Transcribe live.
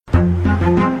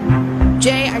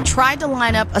Jay, I tried to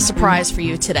line up a surprise for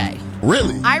you today.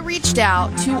 Really? I reached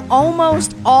out to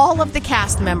almost all of the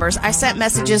cast members. I sent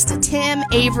messages to Tim,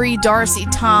 Avery, Darcy,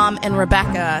 Tom, and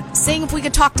Rebecca, seeing if we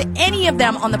could talk to any of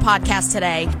them on the podcast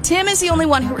today. Tim is the only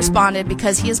one who responded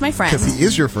because he is my friend. Because he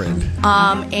is your friend.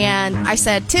 And I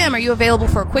said, Tim, are you available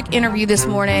for a quick interview this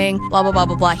morning? Blah, blah, blah,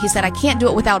 blah, blah. He said, I can't do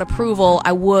it without approval.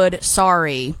 I would.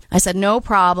 Sorry. I said, no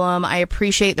problem. I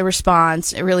appreciate the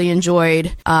response. I really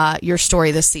enjoyed your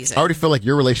story this season. I already feel like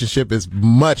your relationship is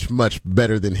much, much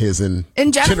better than his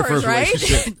and Jennifer's, right?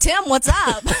 Tim, what's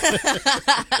up?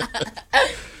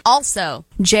 Also,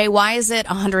 Jay, why is it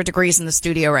 100 degrees in the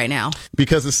studio right now?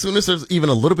 Because as soon as there's even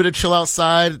a little bit of chill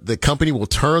outside, the company will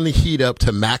turn the heat up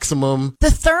to maximum. The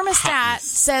thermostat hotness.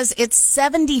 says it's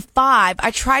 75. I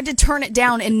tried to turn it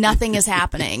down and nothing is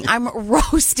happening. I'm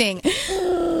roasting.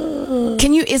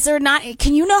 Can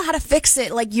you know how to fix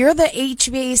it? Like, you're the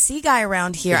HVAC guy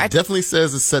around here. It definitely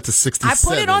says it's set to 67.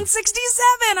 I put it on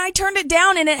 67. I turned it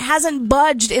down and it hasn't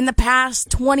budged in the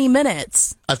past 20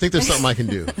 minutes. I think there's something I can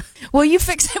do. Will you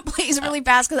fix it, please, really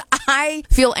fast? Because I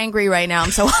feel angry right now.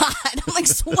 I'm so hot. I'm like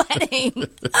sweating.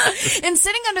 And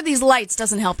sitting under these lights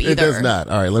doesn't help either. It does not.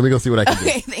 All right, let me go see what I can do.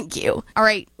 Okay, thank you. All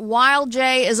right, while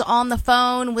Jay is on the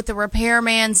phone with the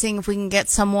repairman, seeing if we can get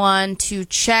someone to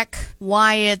check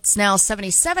why it's now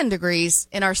 77 degrees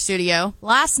in our studio.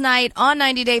 Last night on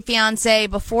 90 Day Fiance,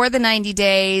 before the 90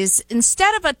 days,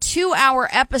 instead of a 2-hour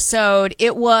episode,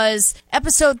 it was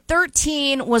episode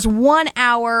 13 was 1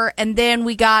 hour, and then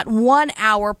we got 1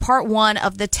 hour, part one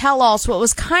of the tell-all. So it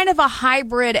was kind of a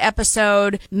hybrid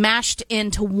episode mashed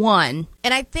into one.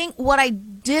 And I think what I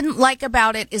didn't like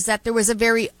about it is that there was a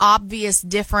very obvious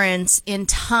difference in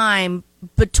time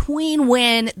between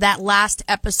when that last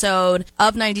episode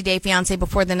of 90 Day Fiancé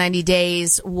before the 90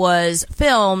 days was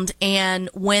filmed and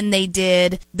when they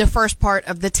did the first part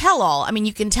of the tell-all. I mean,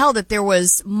 you can tell that there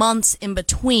was months in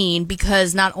between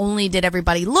because not only did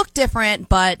everybody look different,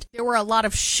 but there were a lot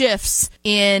of shifts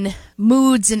in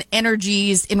moods and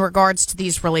energies in regards to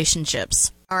these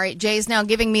relationships. All right, Jay's now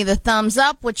giving me the thumbs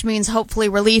up, which means hopefully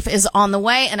relief is on the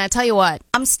way. And I tell you what,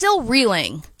 I'm still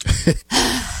reeling.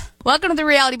 Welcome to the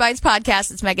Reality Bites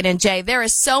podcast. It's Megan and Jay. There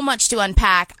is so much to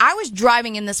unpack. I was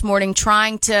driving in this morning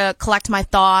trying to collect my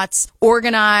thoughts,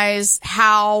 organize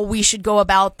how we should go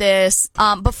about this.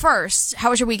 But first,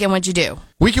 how was your weekend? What'd you do?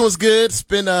 Weekend was good.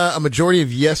 Spent a majority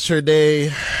of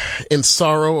yesterday in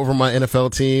sorrow over my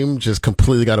NFL team. Just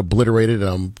completely got obliterated.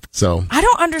 So I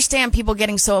don't understand people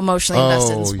getting so emotionally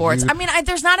invested in sports. I mean,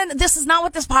 this is not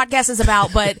what this podcast is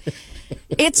about, but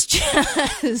it's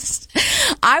just,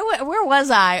 where was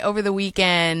I over the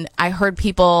weekend? I heard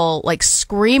people like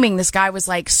screaming. This guy was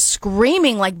like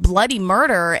screaming like bloody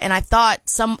murder. And I thought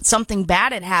something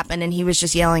bad had happened and he was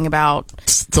just yelling about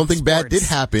something sports. Bad did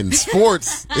happen.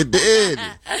 Sports. It did.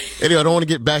 Anyway, I don't want to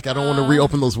get back. I don't want to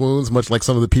reopen those wounds, much like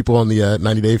some of the people on the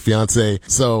 90 Day Fiance.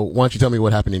 So why don't you tell me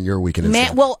what happened in your weekend?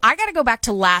 Man, well, I got to go back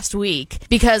to last week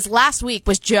because last week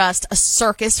was just a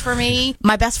circus for me.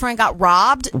 My best friend got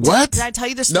robbed. What? Did I tell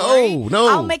you the story? No.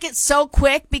 I'll make it so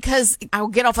quick because I'll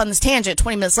get off on this tangent.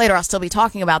 20 minutes later, I'll still be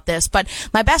talking about this. But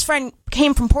my best friend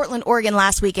came from Portland, Oregon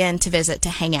last weekend to visit, to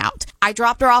hang out. I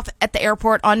dropped her off at the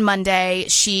airport on Monday.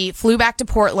 She flew back to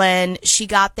Portland. She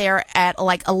got there at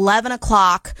like 11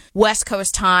 o'clock West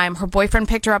Coast time. Her boyfriend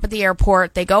picked her up at the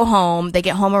airport. They go home. They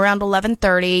get home around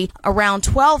 11:30. Around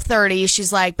 12:30,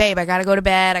 she's like, babe, I got to go to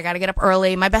bed. I got to get up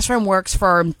early. My best friend works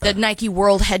for the Nike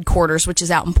World Headquarters, which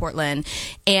is out in Portland.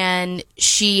 And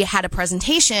she had a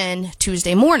presentation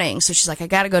Tuesday morning. So she's like, I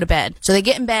got to go to bed. So they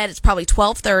get in bed. It's probably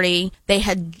 12:30.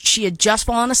 She had just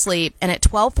fallen asleep. And at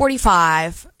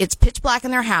 12:45, it's pitch black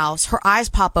in their house. Her eyes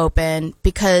pop open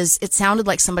because it sounded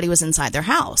like somebody was inside their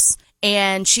house.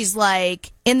 And she's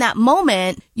like, in that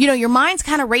moment, you know, your mind's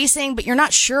kind of racing, but you're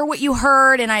not sure what you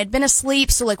heard. And I had been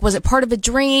asleep. So like, was it part of a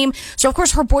dream? So of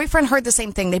course her boyfriend heard the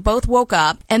same thing. They both woke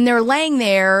up and they're laying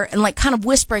there and like kind of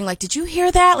whispering, like, did you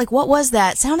hear that? Like, what was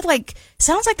that? Sounds like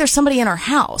there's somebody in our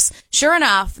house. Sure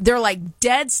enough, they're like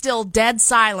dead still, dead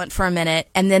silent for a minute.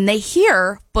 And then they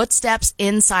hear footsteps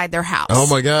inside their house. Oh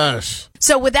my gosh.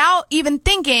 So without even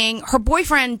thinking, her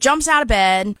boyfriend jumps out of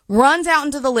bed, runs out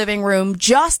into the living room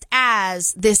just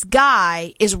as this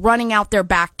guy is running out their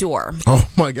back door. Oh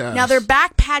my gosh. Now their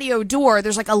back patio door,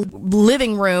 there's like a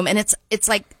living room and it's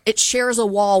like it shares a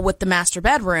wall with the master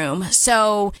bedroom.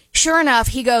 So sure enough,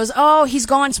 he goes, oh, he's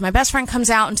gone. So my best friend comes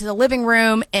out into the living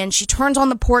room and she turns on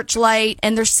the porch light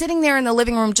and they're sitting there in the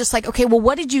living room just like, okay, well,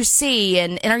 what did you see?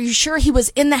 And are you sure he was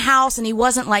in the house and he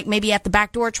wasn't like maybe at the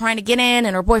back door trying to get in?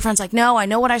 And her boyfriend's like, no, I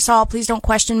know what I saw. Please don't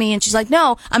question me. And she's like,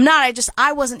 no, I'm not.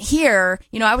 I wasn't here.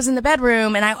 You know, I was in the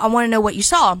bedroom and I want to know what you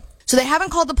saw. So they haven't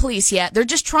called the police yet. They're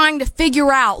just trying to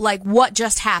figure out, like, what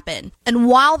just happened. And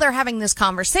while they're having this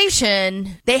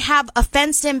conversation, they have a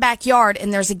fenced-in backyard,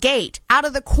 and there's a gate. Out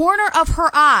of the corner of her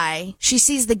eye, she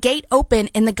sees the gate open,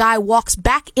 and the guy walks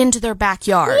back into their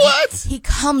backyard. What? He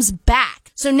comes back.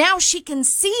 So now she can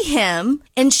see him,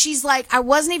 and she's like, I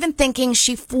wasn't even thinking.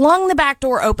 She flung the back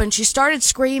door open. She started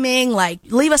screaming, like,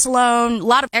 leave us alone. A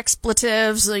lot of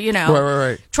expletives,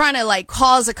 Right. trying to, like,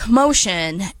 cause a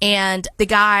commotion. And the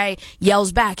guy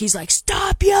yells back. He's like,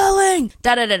 stop yelling.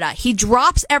 Da-da-da-da. He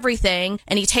drops everything,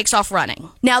 and he takes off running.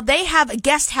 Now, they have a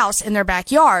guest house in their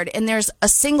backyard, and there's a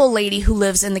single lady who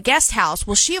lives in the guest house.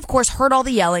 Well, she, of course, heard all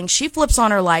the yelling. She flips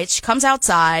on her lights. She comes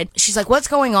outside. She's like, what's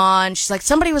going on? She's like,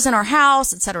 somebody was in our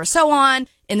house, etc., so on.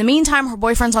 In the meantime, her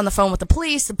boyfriend's on the phone with the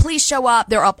police. The police show up.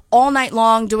 They're up all night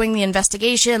long doing the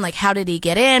investigation. Like, how did he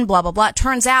get in? Blah, blah, blah. It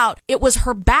turns out it was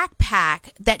her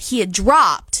backpack that he had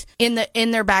dropped in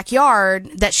their backyard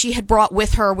that she had brought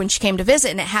with her when she came to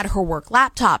visit, and it had her work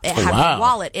laptop. It had her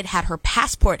wallet. It had her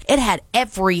passport. It had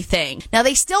everything. Now,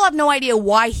 they still have no idea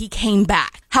why he came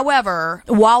back. However,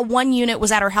 while one unit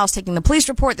was at her house taking the police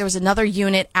report, there was another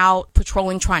unit out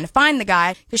patrolling trying to find the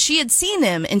guy because she had seen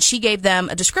him and she gave them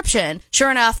a description.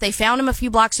 Sure enough, they found him a few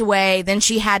blocks away. Then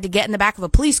she had to get in the back of a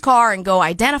police car and go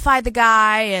identify the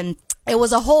guy, and it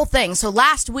was a whole thing. So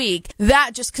last week,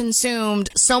 that just consumed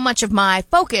so much of my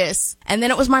focus. And then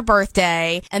it was my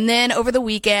birthday. And then over the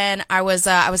weekend, I was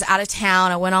out of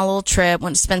town. I went on a little trip,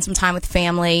 went to spend some time with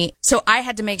family. So I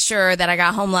had to make sure that I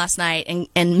got home last night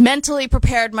and mentally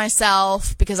prepared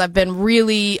myself because I've been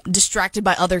really distracted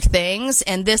by other things.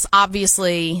 And this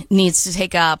obviously needs to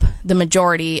take up the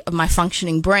majority of my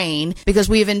functioning brain because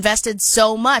we have invested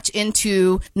so much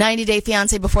into 90 Day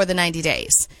Fiance before the 90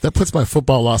 days. That puts my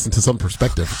football loss into some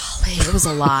perspective. Golly, it was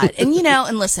a lot. And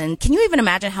and listen, can you even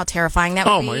imagine how terrifying that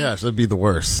would be? Oh my gosh, that'd be the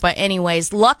worst. But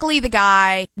anyways, luckily the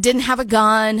guy didn't have a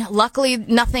gun. Luckily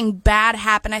nothing bad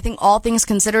happened. I think all things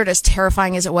considered, as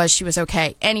terrifying as it was, she was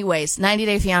okay. Anyways, 90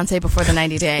 Day Fiance before the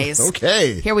 90 days.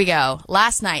 Okay. Here we go.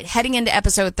 Last night, heading into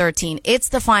episode 13. It's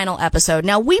the final episode.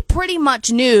 Now, we pretty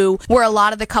much knew where a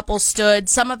lot of the couples stood.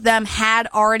 Some of them had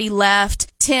already left.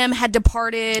 Tim had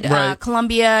departed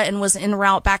Columbia and was en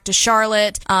route back to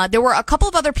Charlotte. There were a couple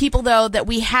of other people, though, that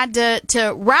we had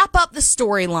to wrap up the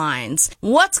storylines.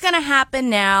 What's going to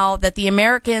happen now that the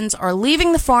Americans are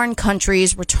leaving the foreign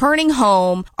countries, returning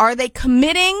home? Are they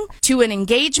committing to an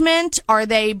engagement? Are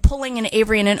they pulling an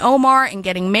Avery and an Omar and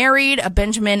getting married, a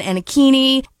Benjamin and a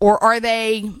Keeney? Or are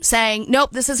they saying, nope,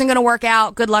 this isn't going to work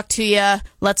out. Good luck to you.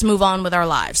 Let's move on with our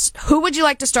lives. Who would you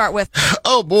like to start with?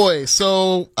 Oh, boy.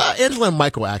 So, Angela and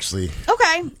Michael, actually.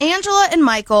 Okay. Angela and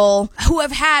Michael, who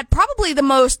have had probably the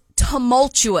most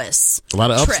tumultuous a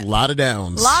lot of trip. Ups, a lot of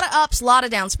downs. A lot of ups, a lot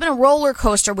of downs. It's been a roller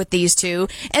coaster with these two.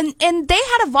 And they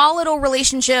had a volatile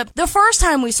relationship the first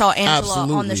time we saw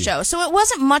Angela on the show. So it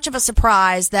wasn't much of a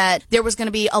surprise that there was going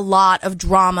to be a lot of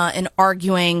drama and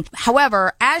arguing.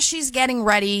 However, as she's getting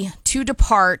ready to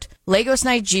depart Lagos,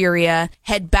 Nigeria,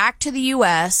 head back to the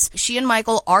U.S., she and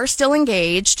Michael are still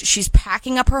engaged. She's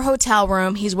packing up her hotel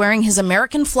room. He's wearing his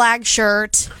American flag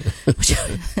shirt.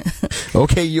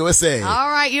 Okay, USA. All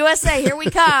right, USA, here we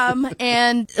come.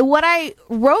 And what I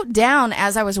wrote down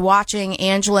as I was watching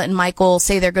Angela and Michael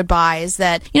say their goodbye is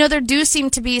that, there do seem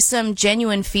to be some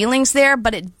genuine feelings there,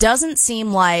 but it doesn't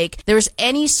seem like there's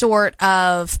any sort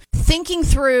of thinking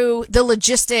through the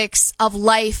logistics of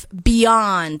life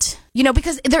beyond,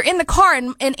 because they're in the car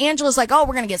and Angela's like, oh,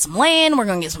 we're going to get some land, we're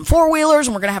going to get some four-wheelers,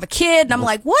 and we're going to have a kid. And I'm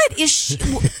like, what is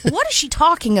she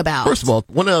talking about? First of all,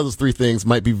 one of those three things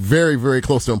might be very, very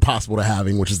close to impossible to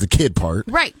having, which is the kid part.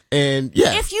 Right. And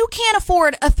yeah. If you can't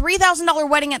afford a $3,000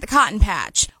 wedding at the Cotton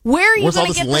Patch, where are you going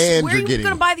to get this? Where are you going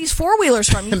to buy these four-wheelers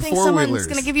from? You think someone's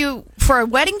going to give you for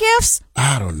wedding gifts?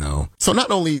 I don't know. So not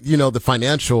only, the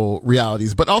financial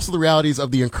realities, but also the realities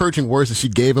of the encouraging words that she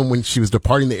gave him when she was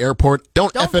departing the airport.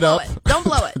 Don't F it up. Don't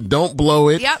blow it. Don't blow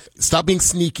it. Yep. Stop being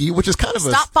sneaky, which is kind of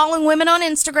Stop following women on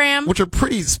Instagram. Which are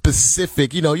pretty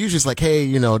specific. Usually it's like,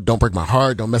 hey, don't break my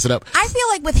heart. Don't mess it up. I feel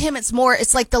like with him, it's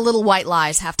like the little white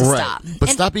lies have to stop. But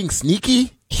stop being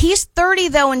sneaky. He's 30,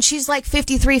 though, and she's like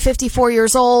 53, 54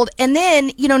 years old. And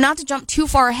then, not to jump too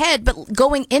far ahead, but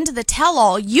going into the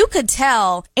tell-all, you could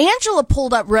tell Angela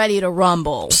pulled up ready to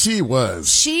rumble. She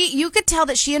was. You could tell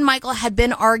that she and Michael had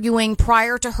been arguing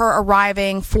prior to her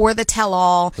arriving for the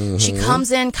tell-all. Mm-hmm. She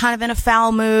comes in kind of in a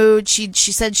foul mood. She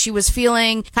said she was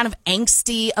feeling kind of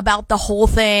angsty about the whole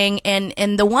thing.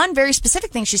 And the one very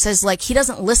specific thing she says, like, he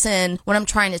doesn't listen when I'm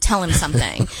trying to tell him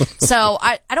something. So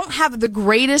I don't have the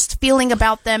greatest feeling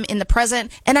about about them in the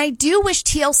present. And I do wish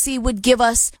TLC would give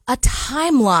us a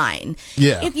timeline.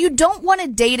 Yeah. If you don't want to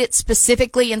date it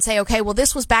specifically and say, okay, well,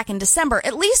 this was back in December,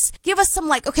 at least give us some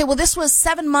like, okay, well, this was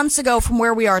 7 months ago from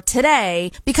where we are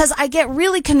today, because I get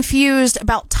really confused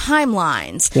about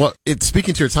timelines. Well,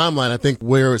 speaking to your timeline, I think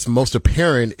where it's most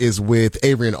apparent is with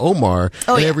Avery and Omar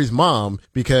and Avery's mom,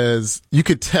 because you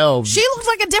could tell she looks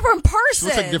like a different person. She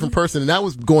looks like a different person. And that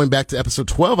was going back to episode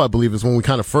 12, I believe, is when we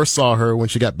kind of first saw her when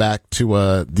she got back to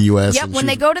the U.S. Yep, when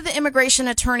they go to the immigration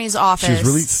attorney's office. She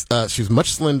was really, she was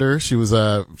much slender. She was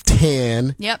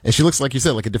tan. Yep. And she looks, like you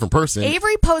said, like a different person.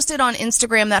 Avery posted on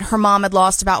Instagram that her mom had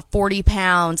lost about 40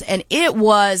 pounds, and it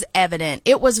was evident.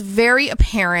 It was very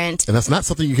apparent. And that's not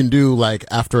something you can do, like,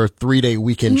 after a 3-day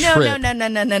weekend trip.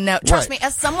 No. Trust me,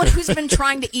 as someone who's been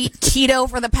trying to eat keto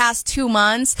for the past 2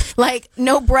 months, like,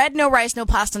 no bread, no rice, no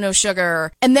pasta, no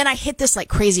sugar. And then I hit this, like,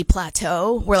 crazy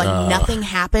plateau where, like, nothing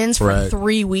happens for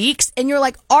 3 weeks. And you're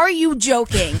like, are you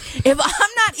joking? If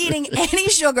I'm not eating any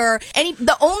sugar,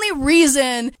 the only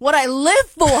reason what I live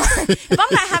for, if I'm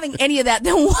not having any of that,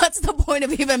 then what's the point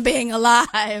of even being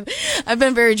alive? I've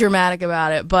been very dramatic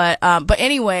about it. But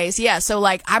anyways, yeah, so,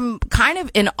 like, I'm kind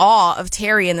of in awe of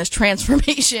Terry in this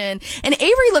transformation. And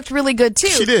Avery looked really good, too.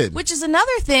 She did. Which is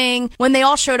another thing. When they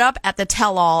all showed up at the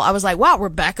tell-all, I was like, wow,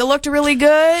 Rebecca looked really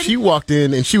good. She walked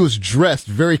in and she was dressed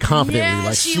very confidently. Yeah,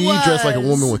 like, she dressed like a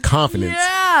woman with confidence.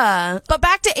 Yeah. But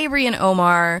back to Avery and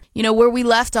Omar, you know, where we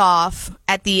left off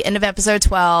at the end of episode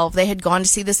 12, they had gone to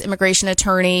see this immigration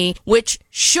attorney, which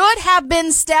should have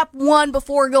been step one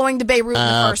before going to Beirut in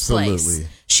the first place.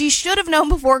 She should have known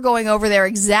before going over there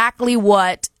exactly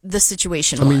what the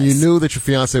situation was. I mean, you knew that your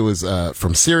fiance was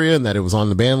from Syria and that it was on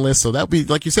the ban list, so that would be,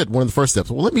 like you said, one of the first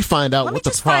steps. Well, let me find out what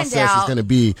the process is going to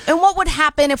be. And what would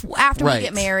happen if after we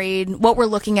get married, what we're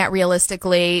looking at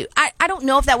realistically. I don't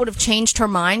know if that would have changed her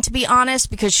mind, to be honest,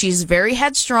 because she's very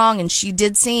headstrong and she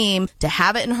did seem to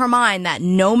have it in her mind that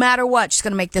no matter what, she's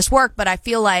going to make this work. But I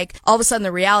feel like all of a sudden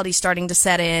the reality's starting to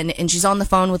set in and she's on the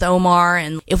phone with Omar,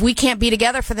 and if we can't be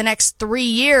together for the next 3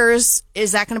 years,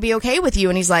 is that going to be okay with you?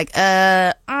 And he's like,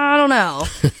 I don't know.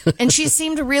 And she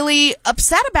seemed really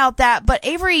upset about that. But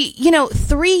Avery,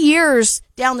 3 years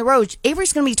down the road,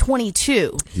 Avery's going to be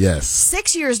 22. Yes.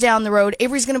 6 years down the road,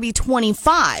 Avery's going to be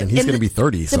 25. And he's going to be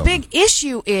 30. The big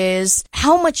issue is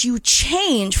how much you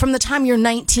change from the time you're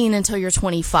 19 until you're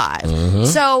 25. Mm-hmm.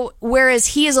 So, whereas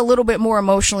he is a little bit more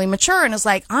emotionally mature and is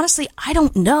like, honestly, I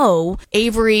don't know.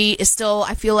 Avery is still,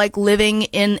 I feel like, living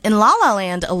in La La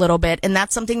Land a little bit. And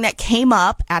that's something that came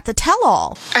up at the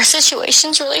tell-all. Our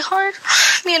situation's really hard,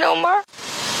 me and Omar.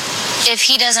 If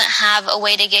he doesn't have a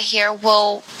way to get here,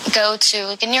 we'll go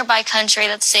to a nearby country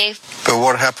that's safe. But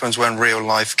what happens when real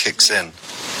life kicks in?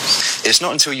 It's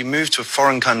not until you move to a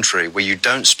foreign country where you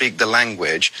don't speak the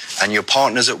language and your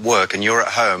partner's at work and you're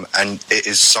at home and it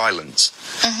is silence.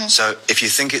 Mm-hmm. So if you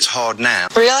think it's hard now...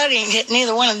 Reality ain't hit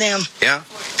neither one of them. Yeah?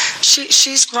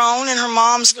 She's grown and her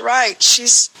mom's right.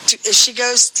 If she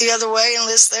goes the other way and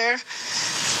lives there,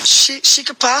 she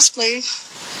could possibly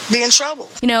be in trouble.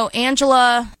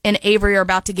 Angela and Avery are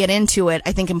about to get into it,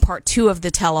 I think, in part 2 of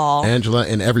the tell-all. Angela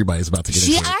and everybody's about to get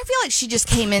into it. I feel like she just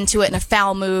came into it in a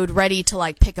foul mood, ready to,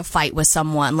 like, pick a fight with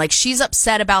someone. Like, she's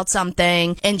upset about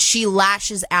something, and she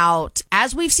lashes out.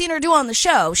 As we've seen her do on the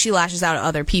show, she lashes out at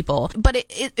other people. But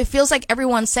it feels like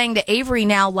everyone's saying to Avery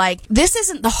now, like, this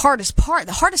isn't the hardest part.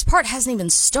 The hardest part hasn't even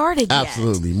started yet.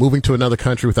 Absolutely. Moving to another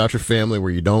country without your family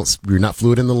where you're not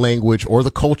fluent in the language or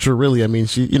the culture, really. I mean,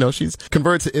 she's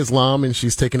converted to Islam and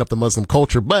she's taken up the Muslim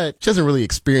culture, but she hasn't really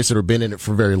experienced it or been in it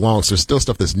for very long. So there's still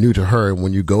stuff that's new to her. And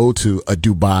when you go to a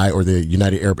Dubai or the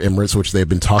United Arab Emirates, which they've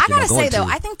been talking about going to. I gotta say,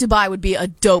 though, I think Dubai would be a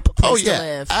dope place to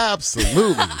live.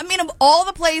 Absolutely. I mean, of all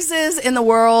the places in the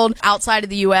world outside of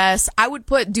the U.S., I would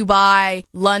put Dubai,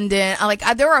 London.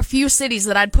 There are a few cities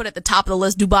that I'd put at the top of the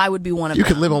list. Dubai would be one of them. You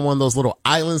could live on one of those little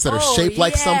islands that are shaped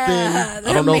like something. I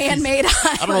don't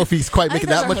know if he's quite making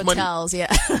that much hotels, money.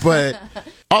 Yeah. But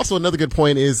also another good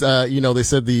point is, they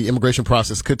said the immigration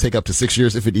process could take up to 6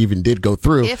 years if it even did go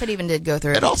through.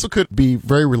 It also could be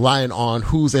very reliant on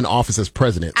who's in office as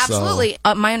president. Absolutely.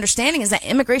 So. My understanding is that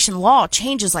immigration law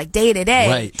changes like day to day.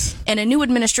 Right. And a new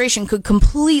administration could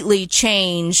completely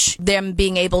change them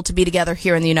being able to be together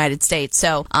here in the United States.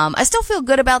 So I still feel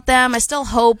good about them. I still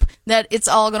hope that it's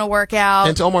all going to work out.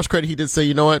 And to Omar's credit, he did say,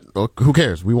 you know what? Who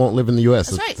cares? We won't live in the U.S.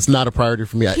 That's right. It's not a priority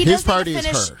for me. His priority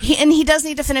is her. He does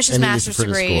need to finish his master's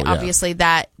degree. agree. school, yeah. Obviously,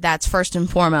 that's first and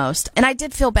foremost. And I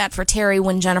did feel bad for Terry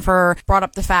when Jennifer brought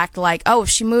up the fact, like, oh, if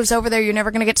she moves over there, you're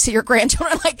never going to get to see your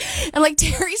grandchildren. And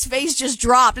Terry's face just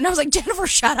dropped. And I was like, Jennifer,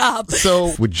 shut up.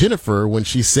 So with Jennifer, when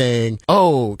she's saying,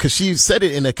 oh, because she said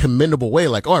it in a commendable way,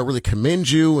 like, oh, I really commend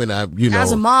you. And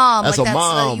as a mom,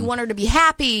 you want her to be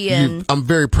happy. And I'm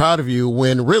very proud of you.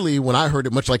 When really, when I heard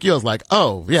it much like you, I was like,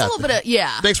 oh, yeah. It's a little bit of,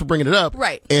 yeah. Thanks for bringing it up.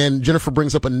 Right. And Jennifer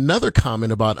brings up another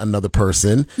comment about another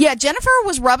person. Yeah, Jennifer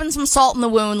was rubbing some salt in the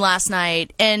wound last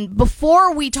night. And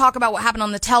before we talk about what happened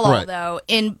on the tell-all, though,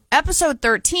 in episode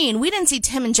 13, we didn't see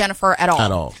Tim and Jennifer at all.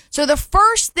 At all. So the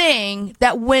first thing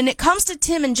that when it comes to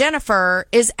Tim and Jennifer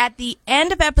is at the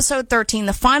end of episode 13,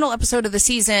 the final episode of the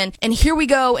season, and here we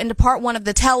go into part 1 of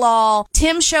the tell-all.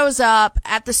 Tim shows up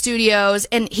at the studios,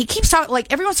 and he keeps talking,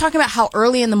 like, everyone's talking about how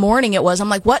early in the morning it was. I'm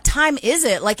like, what time is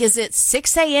it? Like, is it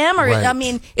 6 a.m.? Or, right. I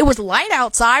mean, it was light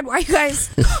outside. Why are you guys,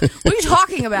 what are you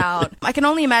talking about? I can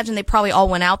only imagine they probably all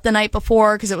went out the night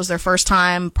before because it was their first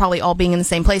time probably all being in the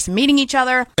same place and meeting each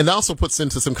other. And that also puts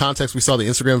into some context. We saw the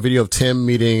Instagram video of Tim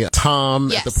meeting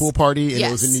Tom at the pool party, and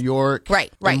it was in New York.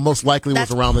 Right. And most likely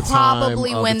was around the time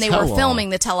probably of when the they tell-all. were filming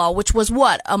the tell-all, which was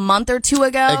what, a month or two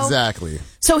ago? Exactly.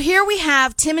 So here we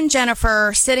have Tim and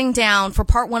Jennifer sitting down for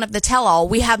part 1 of the tell-all.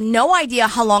 We have no idea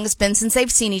how long it's been since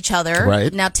they've seen each other.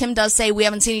 Right. Now, Tim does say we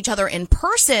haven't seen each other in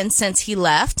person since he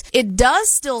left. It does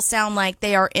still sound like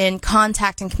they are in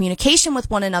contact and communication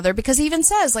with one another, because he even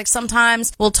says, like,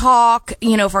 sometimes we'll talk,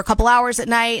 for a couple hours at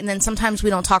night, and then sometimes we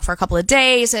don't talk for a couple of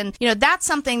days. And, that's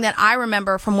something that I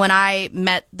remember from when I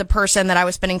met the person that I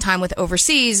was spending time with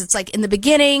overseas. It's like in the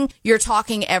beginning, you're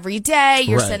talking every day,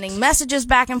 you're sending messages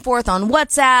back and forth on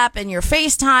WhatsApp, and you're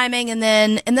FaceTiming,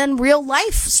 and then real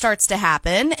life starts to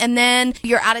happen, and then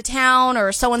you're out of town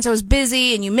or so-and-so's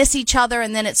busy and you miss each other,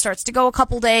 and then it starts to go a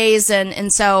couple days.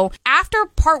 And so after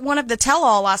part 1 of the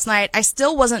tell-all last night, I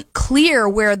still wasn't clear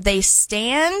where they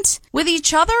stand with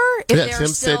each other. Tim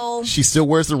said she still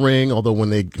wears the ring, although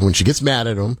when she gets mad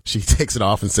at him, she takes it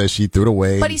off and says she threw it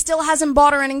away. But he still hasn't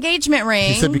bought her an engagement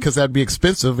ring. He said because that'd be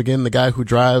expensive. Again, the guy who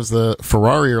drives the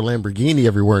Ferrari or Lamborghini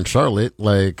everywhere in Charlotte,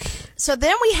 So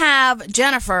then we have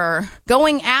Jennifer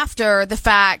going after the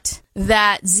fact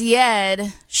that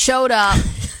Zied showed up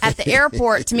at the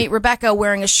airport to meet Rebecca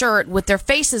wearing a shirt with their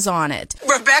faces on it.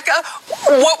 Rebecca,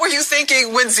 what were you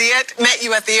thinking when Zied met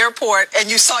you at the airport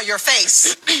and you saw your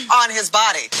face on his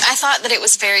body? I thought that it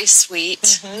was very sweet.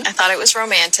 Mm-hmm. I thought it was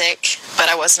romantic, but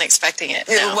I wasn't expecting it.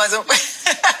 No. It wasn't.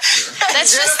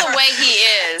 That's just the way he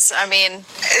is. I mean,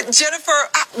 Jennifer,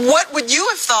 what would you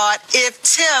have thought if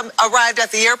Tim arrived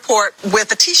at the airport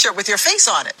with a T-shirt with your face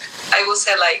on it? I would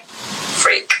say like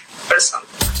freak or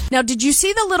something. Now, did you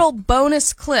see the little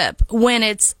bonus clip when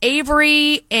it's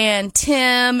Avery and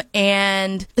Tim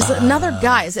and is it another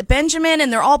guy? Is it Benjamin?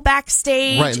 And they're all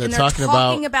backstage, right, and they're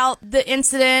talking about the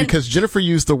incident. Because Jennifer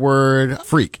used the word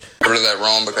freak. I heard that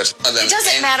wrong because it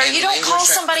doesn't matter. You don't call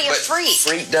somebody a freak.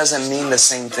 Freak doesn't mean the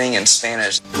same thing in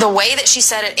Spanish. The way that she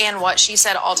said it and what she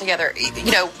said altogether,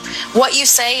 what you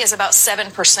say is about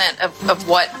 7% of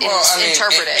what is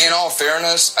interpreted. In all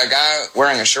fairness, a guy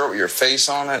wearing a shirt with your face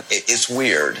on it, it's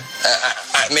weird.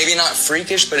 Maybe not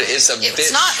freakish, but it's a bit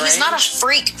strange. He's not a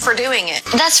freak for doing it.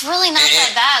 That's really not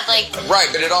that bad. Right,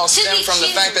 but it all stemmed from the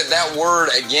fact that word,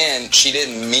 again, she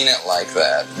didn't mean it like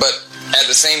that. But at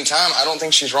the same time, I don't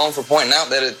think she's wrong for pointing out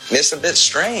that it's a bit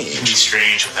strange. Be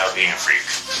strange without being a freak.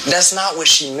 That's not what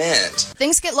she meant.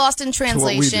 Things get lost in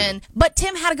translation, but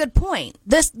Tim had a good point.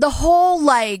 The whole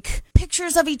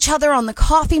pictures of each other on the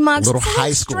coffee mugs, little it's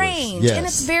high school, strange, yes. And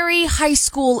it's very high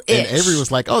school-ish. And Avery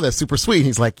was like, "Oh, that's super sweet." And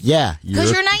he's like, "Yeah,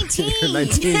 because you're 19, you're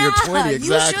 19, yeah, you're 20,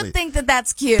 exactly. You should think that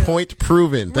that's cute." Point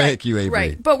proven. Thank you, Avery.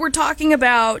 Right, but we're talking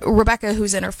about Rebecca,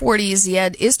 who's in her 40s.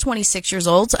 Zied is 26 years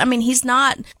old. So, I mean, he's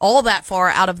not all that far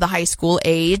out of the high school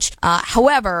age.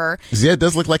 However, Zied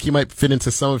does look like he might fit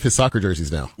into some of his soccer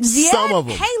jerseys now. Zied, some of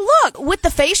them. Hey, look, with the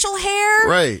facial hair,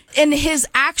 right? And his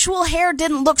actual hair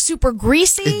didn't look super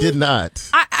greasy. It did not.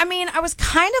 I mean, I was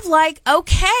kind of like,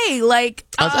 okay, I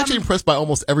was actually impressed by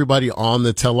almost everybody on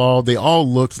the tell-all. They all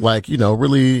looked like,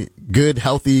 really good,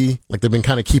 healthy, like they've been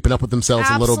kind of keeping up with themselves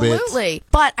a little bit. Absolutely.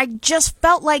 But I just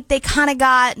felt like they kind of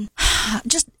got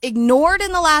just ignored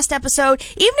in the last episode.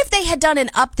 Even if they had done an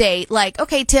update, like,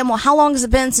 okay, Tim, well, how long has it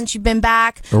been since you've been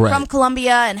back from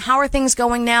Colombia, and how are things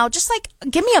going now? Just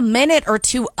give me a minute or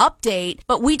two update,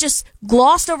 but we just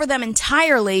glossed over them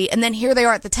entirely, and then here they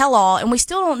are at the tell-all, and we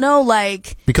still don't know,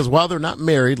 Because while they're not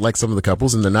married, like some of the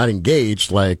couples, and they're not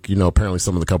engaged, apparently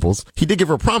some of the couples, he did give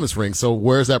her a promise ring, so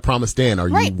where's that promise stand? Are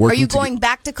you working? Are you going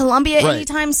back to Colombia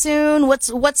anytime soon?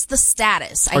 What's the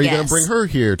status, I guess? Are you going to bring her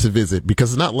here to visit?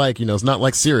 Because it's not like, it's not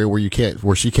like criteria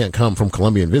where she can't come from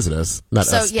Colombia and visit us. Not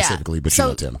us specifically, but you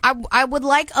know Tim. I would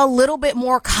like a little bit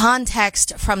more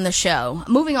context from the show.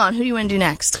 Moving on, who do you want to do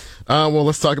next? Well,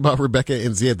 let's talk about Rebecca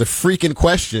and Zied, the freaking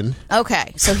question.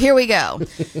 Okay, so here we go.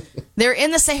 They're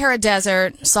in the Sahara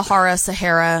Desert, Sahara,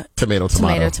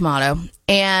 tomato.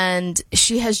 And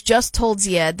she has just told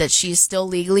Zied that she's still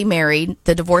legally married.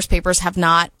 The divorce papers have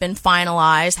not been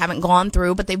finalized, haven't gone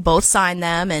through, but they both signed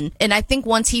them. And I think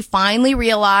once he finally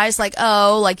realized, like,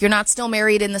 oh, like you're not still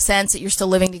married in the sense that you're still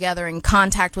living together in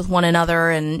contact with one another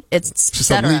and it's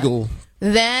just illegal.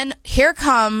 Then here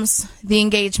comes the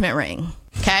engagement ring.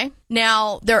 Okay.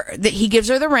 Now he gives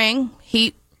her the ring.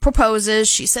 He proposes,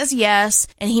 she says yes,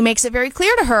 and he makes it very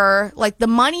clear to her, like, the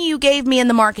money you gave me in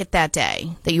the market that day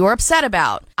that you were upset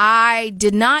about, I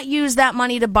did not use that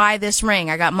money to buy this ring.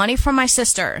 I got money from my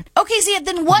sister. Okay, Zied,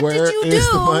 then what did you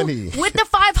do with the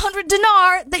 500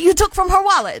 dinar that you took from her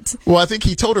wallet? Well, I think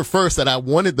he told her first that I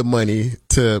wanted the money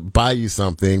to buy you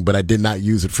something, but I did not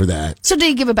use it for that. So did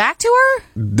he give it back to her?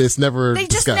 This never They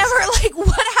discussed. just never, like,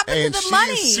 what happened to the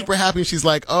money? She's super happy. She's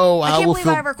like, oh, I can't believe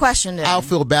I ever questioned it. I'll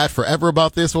feel bad forever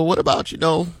about this. Well, what about,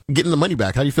 getting the money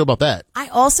back? How do you feel about that? I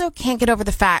also can't get over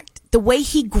the fact the way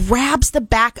he grabs the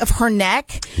back of her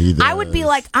neck. I would be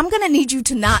like, I'm going to need you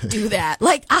to not do that.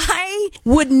 Like, I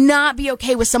would not be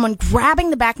okay with someone grabbing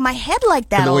the back of my head like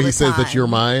that. And the way he time. says that you're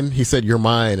mine, he said you're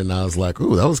mine, and I was like,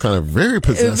 ooh, that was kind of very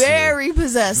possessive. Very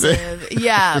possessive.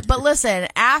 Yeah. But listen,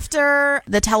 after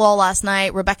the tell-all last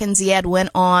night, Rebecca and Zied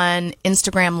went on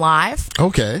Instagram Live.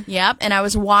 Okay. Yep. And I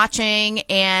was watching,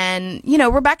 and,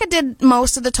 Rebecca did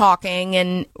most of the talking,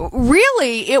 and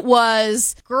really it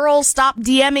was, girls, stop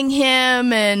DMing him,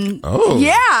 and it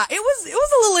was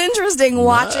a little interesting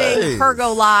watching her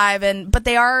go live, but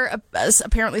they are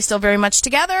apparently still very much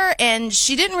together, and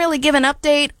she didn't really give an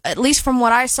update, at least from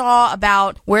what I saw,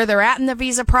 about where they're at in the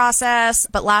visa process.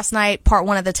 But last night, part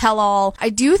one of the tell-all, I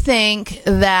do think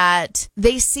that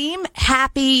they seem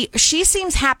happy. She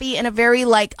seems happy in a very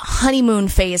like honeymoon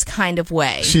phase kind of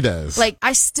way. She does. Like,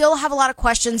 I still have a lot of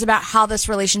questions about how this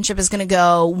relationship is going to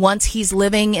go once he's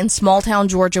living in small town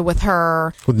Georgia with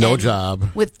her. With no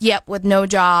job. With no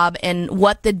job, and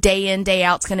what the day in, day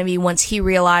out's going to be once he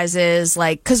realizes,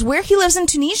 like, because where he lives in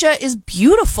Tunisia is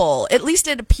beautiful. At least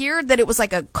it appeared that it was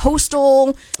like a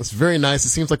coastal. It's very nice. It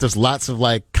seems like there's lots of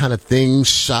like kind of things,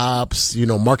 shops,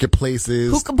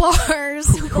 marketplaces. Hookah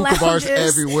bars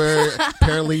everywhere.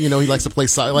 Apparently, he likes to play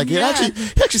soccer. Like, he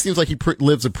actually seems like he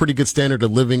lives a pretty good standard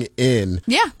of living in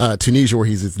Tunisia, where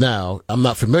he's now. I'm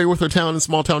not familiar with her town in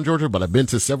small town Georgia, but I've been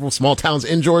to several small towns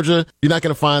in Georgia. You're not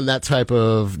going to find that type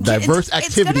of diverse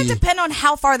activity. It's going to depend on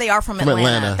how far they are from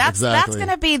Atlanta. That's going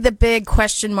to be the big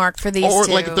question mark for these two. Or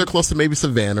like if they're close to maybe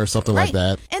Savannah or something like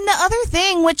that. And the other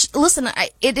thing, which, listen,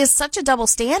 it is such a double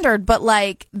standard, but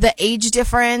like the age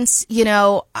difference,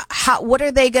 what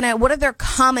are their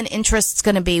common interests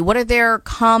going to be? What are their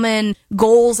common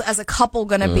goals as a couple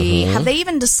going to be? Have they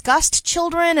even discussed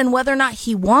children and whether or not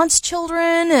he wants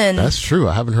children? And that's true.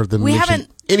 I haven't heard them mention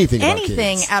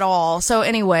anything at all. So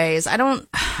anyways,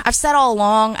 I've said all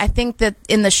along, I think that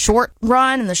in the short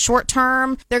run, in the short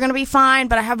term, they're going to be fine,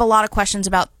 but I have a lot of questions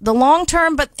about the long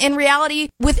term. But in reality,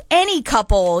 with any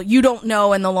couple, you don't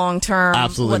know in the long term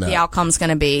the outcome's going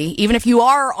to be. Even if you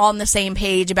are on the same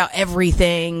page about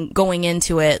everything going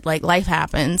into it, like, life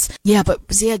happens. Yeah, but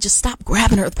Zied, just stop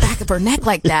grabbing her at the back of her neck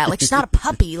like that. Like, she's not a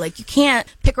puppy. Like, you can't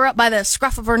pick her up by the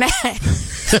scruff of her neck.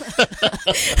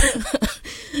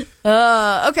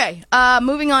 Okay.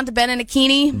 Moving on to Ben and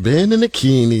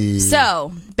Akini.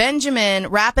 So, Benjamin,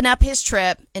 wrapping up his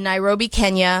trip in Nairobi,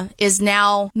 Kenya, is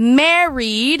now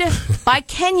married by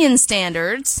Kenyan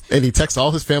standards. And he texts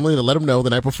all his family to let him know the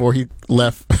night before he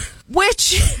left.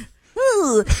 Which...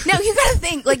 Now, you gotta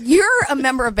think, like, you're a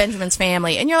member of Benjamin's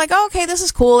family, and you're like, oh, okay, this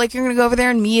is cool. Like, you're gonna go over there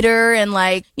and meet her and,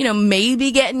 like,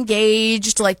 maybe get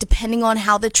engaged, like, depending on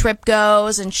how the trip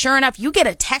goes. And sure enough, you get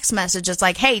a text message that's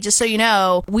like, hey, just so you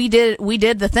know, we did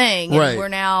the thing, and we're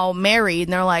now married.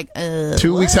 And they're like,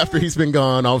 2 weeks after he's been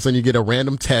gone, all of a sudden you get a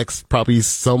random text, probably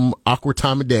some awkward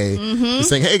time of day, just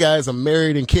saying, hey, guys, I'm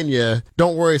married in Kenya.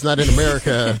 Don't worry, it's not in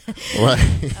America.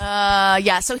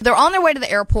 So they're on their way to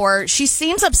the airport. She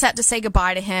seems upset to say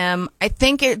goodbye to him. I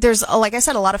think there's, like I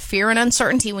said, a lot of fear and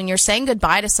uncertainty when you're saying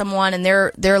goodbye to someone and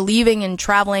they're leaving and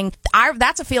traveling.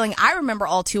 That's a feeling I remember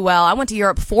all too well. I went to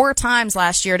Europe 4 times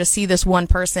last year to see this one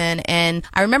person, and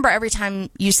I remember every time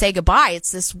you say goodbye,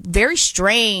 it's this very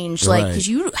strange, like, because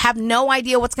you have no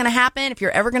idea what's going to happen, if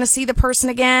you're ever going to see the person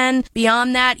again.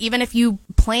 Beyond that, even if you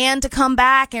plan to come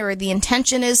back or the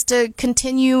intention is to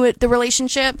continue the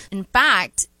relationship. In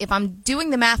fact, if I'm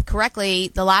doing the math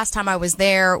correctly, the last time I was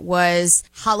there was was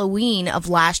Halloween of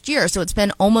last year. So it's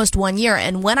been almost 1 year.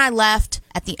 And when I left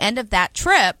at the end of that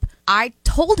trip, I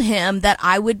told him that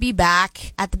I would be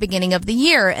back at the beginning of the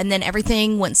year. And then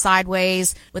everything went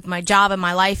sideways with my job and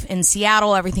my life in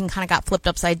Seattle. Everything kind of got flipped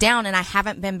upside down, and I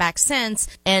haven't been back since.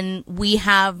 And we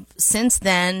have since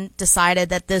then decided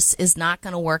that this is not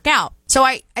going to work out. So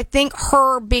I think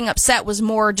her being upset was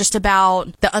more just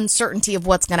about the uncertainty of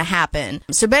what's going to happen.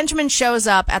 So Benjamin shows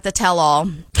up at the tell-all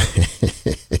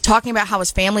talking about how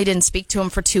his family didn't speak to him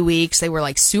for 2 weeks. They were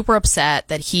like super upset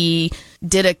that he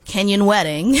did a Kenyan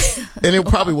wedding. And it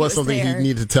probably was something he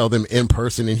needed to tell them in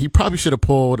person. And he probably should have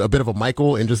pulled a bit of a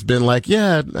Michael and just been like,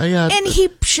 yeah. And he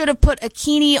should have put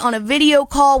Akini on a video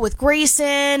call with Grayson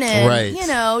and, you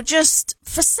know, just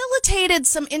facilitated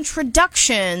some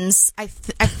introductions. I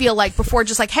feel like before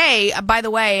just like, hey, by the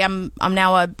way, I'm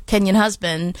now a Kenyan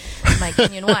husband, my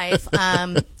Kenyan wife.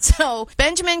 So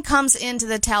Benjamin comes into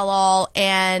the tell-all,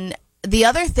 and the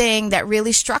other thing that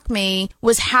really struck me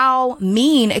was how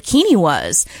mean Akini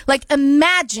was. Like,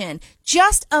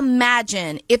 just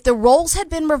imagine if the roles had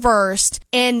been reversed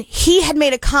and he had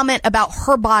made a comment about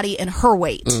her body and her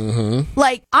weight. Mm-hmm.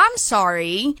 Like, I'm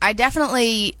sorry. I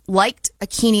definitely liked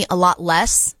Akini a lot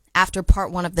less after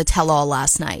part 1 of the tell-all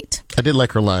last night. I did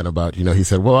like her line about, he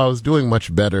said, well, I was doing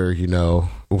much better,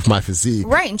 with my physique.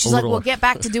 Right. And she's like, well, get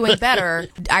back to doing better.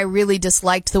 I really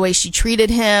disliked the way she treated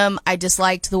him. I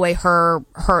disliked the way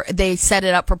they set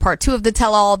it up for part 2 of the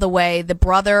tell-all, the way the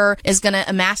brother is going to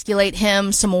emasculate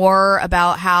him some more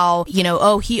about how,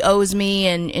 he owes me.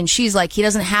 And she's like, he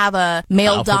doesn't have a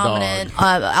male dominant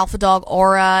alpha dog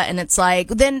aura. And it's like,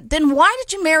 then why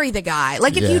did you marry the guy?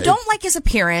 Like, if you don't like his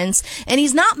appearance and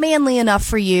he's not manly enough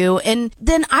for you, and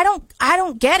then I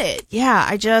don't get it. Yeah,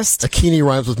 Akini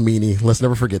rhymes with meanie. Let's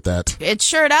never forget that. It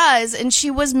sure does. And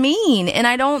she was mean. And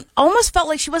almost felt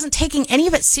like she wasn't taking any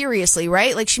of it seriously,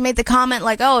 right? Like, she made the comment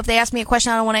like, oh, if they ask me a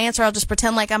question I don't want to answer, I'll just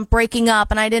pretend like I'm breaking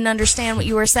up and I didn't understand what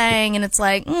you were saying. And it's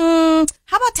like,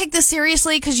 how about take this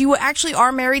seriously? Because you actually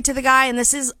are married to the guy, and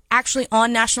this is actually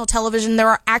on national television. There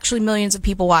are actually millions of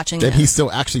people watching this. And he's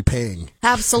still actually paying.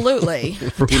 Absolutely.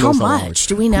 How much?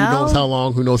 Do we know? Who knows how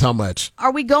long? Who knows how much?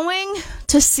 Are we going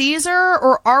to Caesar,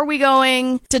 or are we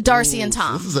going to Darcy and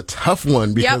Tom? This is a tough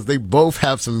one because they both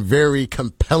have some very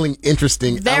compelling,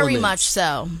 interesting Very elements. much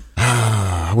so.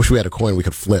 I wish we had a coin we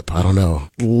could flip. I don't know.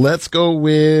 Let's go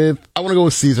with, I want to go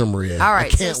with Caesar Maria. All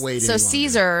right. I can't wait. So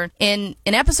Caesar, in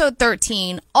episode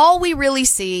 13, all we really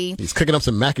see. He's cooking up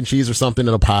some mac and cheese or something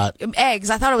in a pot. Eggs.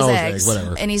 I thought it was eggs.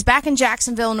 Whatever. And he's back in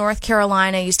Jacksonville, North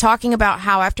Carolina. He's talking about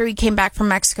how after he came back from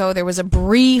Mexico, there was a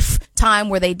brief time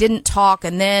where they didn't talk,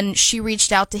 and then she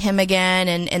reached out to him again,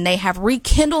 and they have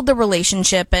rekindled the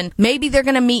relationship, and maybe they're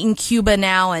going to meet in Cuba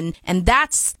now, and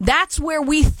that's where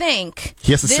we think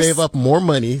he has to save up more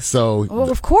money. So,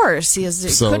 well, of course, he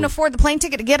couldn't afford the plane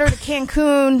ticket to get her to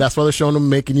Cancun. That's why they're showing him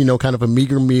making, kind of a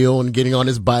meager meal and getting on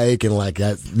his bike, and like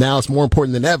that. Now it's more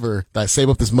important than ever that I save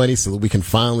up this money so that we can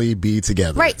finally be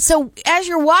together. Right. So as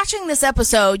you're watching this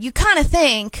episode, you kind of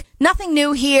think, nothing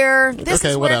new here. This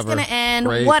is where it's going to end.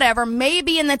 Right. Whatever.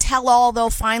 Maybe in the tell-all they'll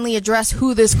finally address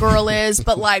who this girl is,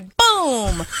 but like,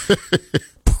 boom.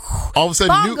 All of a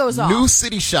sudden, new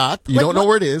city shot. You don't know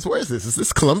where it is. Where is this? Is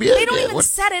this Colombia? They don't even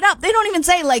set it up. They don't even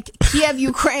say, like, Kiev,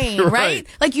 Ukraine, right?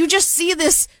 Like, you just see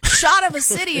this shot of a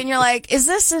city, and you're like, is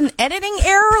this an editing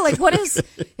error? Like, what is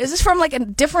this from, like, a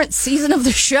different season of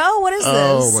the show? What is this?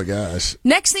 Oh, my gosh.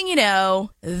 Next thing you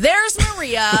know, there's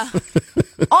Maria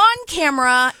on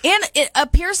camera in, it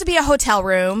appears to be a hotel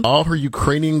room. All her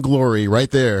Ukrainian glory right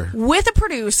there. With a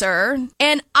producer.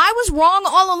 And I was wrong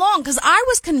all along, because I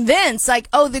was convinced, like,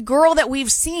 oh, the girl that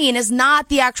we've seen is not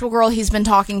the actual girl he's been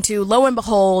talking to. Lo and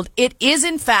behold, it is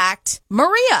in fact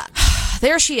Maria.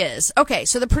 There she is. Okay,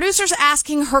 so the producer's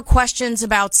asking her questions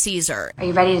about Caesar. Are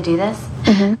you ready to do this?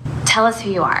 Mm-hmm. Tell us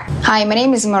who you are. Hi, my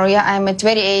name is Maria. I'm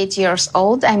 28 years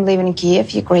old. I'm living in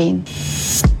Kiev, Ukraine.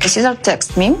 Caesar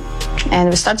texted me, and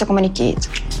we start to communicate.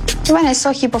 When I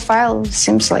saw his profile, it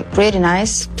seems like pretty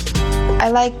nice. I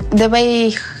like the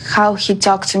way how he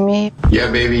talked to me. Yeah,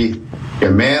 baby.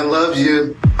 Your man loves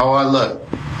you. How I look?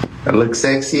 I look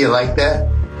sexy. I like that.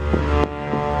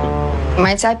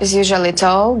 My type is usually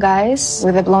tall guys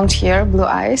with a blonde hair, blue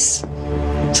eyes,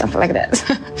 something like that.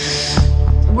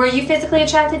 Were you physically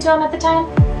attracted to him at the time?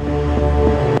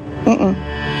 Mm-mm.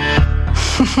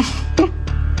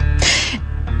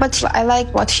 But I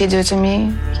like what he do to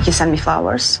me. He sent me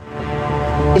flowers.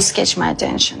 It catch my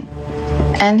attention.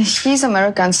 And he's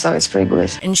American, so it's pretty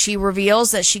good. And she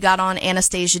reveals that she got on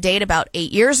Anastasia's date about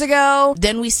 8 years ago.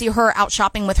 Then we see her out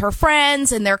shopping with her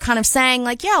friends, and they're kind of saying,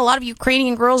 like, yeah, a lot of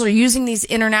Ukrainian girls are using these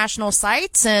international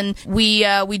sites, and we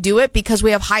do it because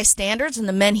we have high standards, and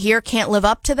the men here can't live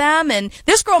up to them. And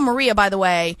this girl, Maria, by the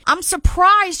way, I'm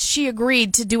surprised she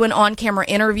agreed to do an on-camera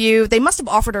interview. They must have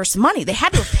offered her some money. They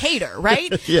had to have paid her,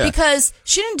 right? Yeah. Because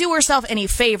she didn't do herself any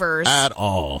favors at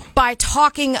all by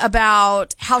talking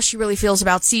about how she really feels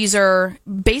about Caesar,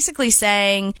 basically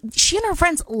saying she and her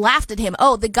friends laughed at him.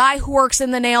 Oh, the guy who works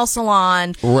in the nail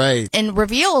salon. Right. And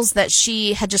reveals that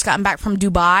she had just gotten back from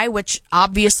Dubai, which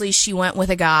obviously she went with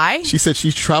a guy. She said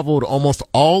she's traveled almost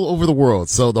all over the world.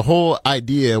 So the whole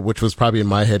idea, which was probably in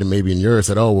my head and maybe in yours,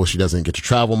 that, oh, well, she doesn't get to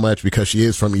travel much because she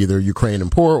is from either Ukraine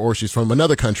and poor or she's from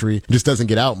another country, just doesn't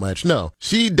get out much. No,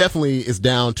 she definitely is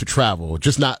down to travel,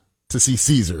 just not to see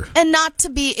Caesar. And not to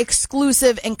be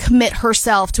exclusive and commit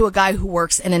herself to a guy who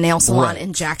works in a nail salon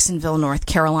in Jacksonville, North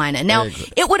Carolina. Now,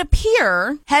 it would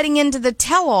appear, heading into the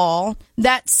tell-all,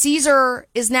 that Caesar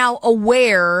is now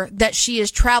aware that she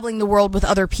is traveling the world with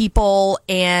other people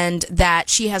and that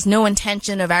she has no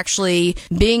intention of actually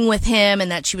being with him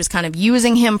and that she was kind of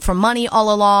using him for money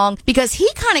all along, because he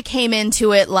kind of came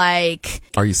into it like,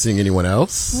 are you seeing anyone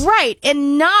else? Right.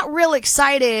 And not real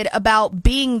excited about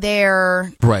being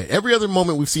there. Right. Every other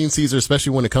moment we've seen Caesar,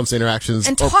 especially when it comes to interactions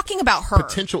and talking about her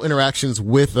potential interactions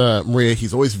with Maria,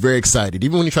 he's always very excited.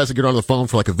 Even when he tries to get her on the phone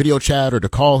for like a video chat or to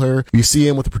call her, you see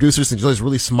him with the producers and he's always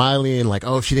really smiling and like,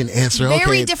 oh, if she didn't answer,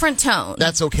 very different tone.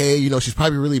 That's okay. You know, she's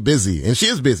probably really busy, and she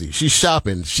is busy. She's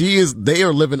shopping. They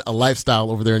are living a lifestyle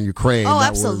over there in Ukraine. Oh,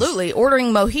 absolutely.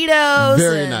 Ordering mojitos.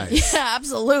 Very nice. Yeah,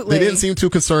 absolutely. They didn't seem too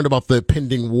concerned about the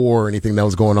pending war or anything that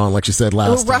was going on, like she said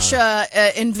last time. Russia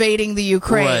invading the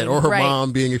Ukraine. Right. Or her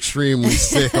mom being extremely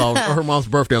sick. Or her mom's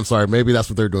birthday. I'm sorry. Maybe that's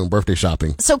what they're doing, birthday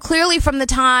shopping. So clearly from the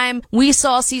time we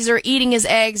saw Caesar eating his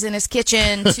eggs in his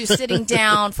kitchen to sitting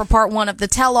down for part one of the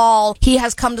tell-all, he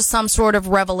has come to some sort of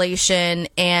revelation,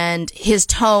 and his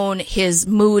tone, his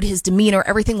mood, his demeanor,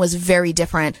 everything was very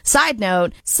different. Side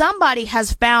note, somebody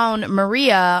has found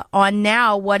Maria on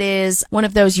now what is one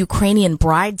of those Ukrainian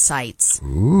bride sites.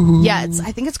 Ooh. Yeah,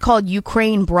 I think it's called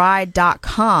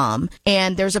UkraineBride.com,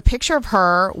 and there's a picture of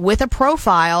her with a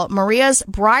profile. Maria's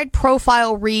bride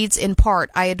profile reads in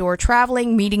part, I adore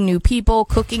traveling, meeting new people,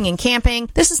 cooking and camping.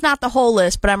 This is not the whole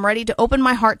list, but I'm ready to open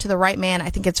my heart to the right man.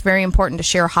 I think it's very important to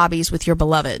share hobbies with your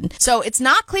beloved. So it's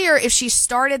not clear if she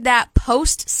started that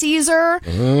post Caesar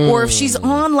or if she's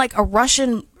on like a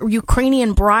Russian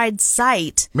Ukrainian bride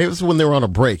site. Maybe it's when they were on a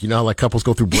break. You know how like couples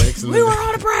go through breaks? We were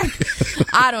on a break.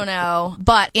 I don't know.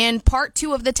 But in part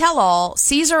two of the tell-all,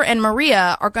 Caesar and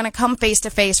Maria are going to come face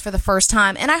to face for the first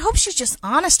time. And I hope she's just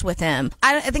honest with him.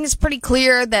 I think it's pretty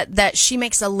clear that she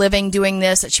makes a living doing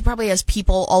this, that she probably has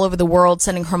people all over the world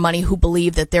sending her money who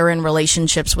believe that they're in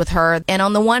relationships with her. And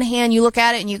on the one hand, you look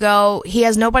at it and you go, he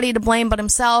has nobody to blame but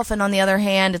himself. And on the other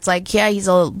hand, it's like, yeah, he's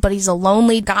a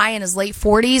lonely guy in his late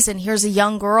 40s. And here's a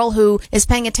young girl who is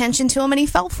paying attention to him, and he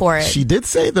fell for it. She did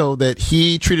say, though, that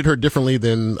he treated her differently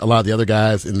than a lot of the other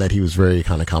guys in that he was very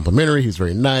kind of complimentary. He was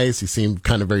very nice. He seemed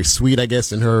kind of very sweet, I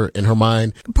guess, in her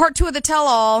mind. Part two of the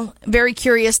tell-all, very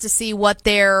curious to see what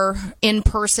their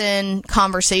in-person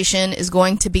conversation is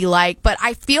going to be like. But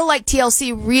I feel like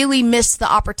TLC really missed the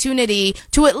opportunity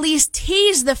to at least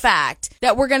tease the fact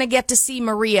that we're going to get to see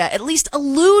Maria, at least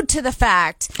allude to the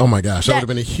fact. Oh my gosh, that would have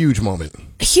been a huge moment.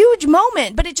 Huge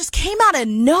moment, but it just came out of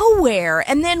nowhere.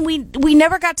 And then we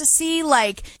never got to see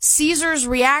like Caesar's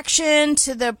reaction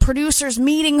to the producers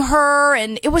meeting her,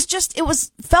 and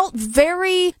it felt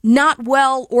very not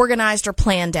well organized or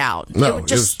planned out. No, it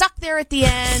just stuck there at the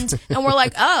end, and we're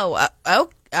like,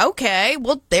 okay,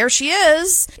 well, there she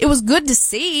is. It was good to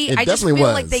see. I just feel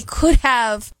like they could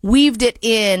have weaved it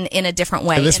in a different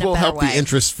way. And this will help the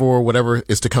interest for whatever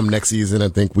is to come next season. I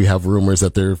think we have rumors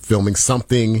that they're filming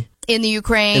something in the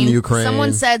Ukraine.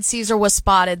 Someone said Caesar was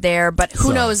spotted there, but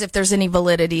who knows if there's any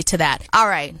validity to that. All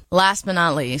right, last but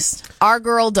not least, our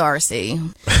girl Darcy,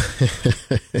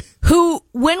 who,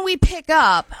 when we pick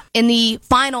up in the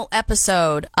final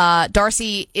episode,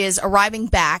 Darcy is arriving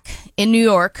back in New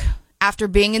York after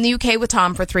being in the UK with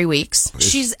Tom for 3 weeks.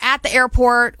 She's at the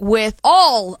airport with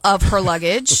all of her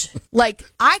luggage. Like,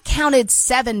 I counted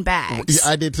 7 bags.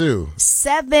 Yeah, I did too.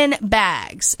 7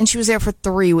 bags. And she was there for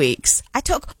 3 weeks. I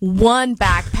took 1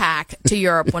 backpack to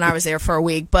Europe when I was there for a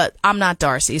week, but I'm not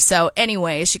Darcy. So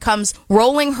anyway, she comes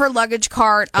rolling her luggage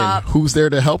cart up. And who's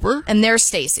there to help her? And there's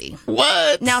Stacy.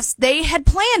 What? Now, they had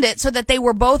planned it so that they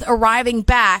were both arriving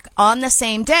back on the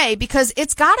same day, because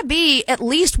it's got to be at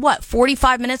least,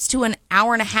 45 minutes to an an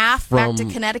hour and a half back to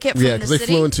Connecticut from yeah, the because they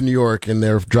city. flew into New York and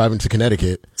they're driving to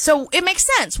Connecticut. So it makes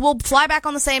sense. We'll fly back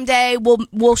on the same day.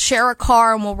 We'll share a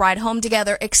car and we'll ride home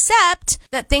together, except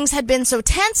that things had been so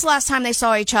tense last time they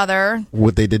saw each other.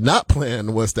 What they did not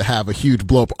plan was to have a huge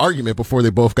blow-up argument before they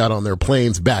both got on their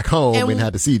planes back home and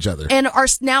had to see each other. And are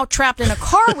now trapped in a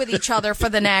car with each other for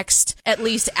the next at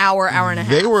least hour and a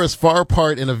half. They were as far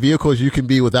apart in a vehicle as you can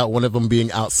be without one of them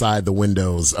being outside the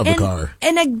windows of the car.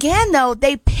 And again, though,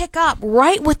 they pick up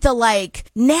right with the, like,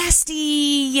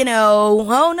 nasty,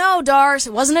 oh no, Darce,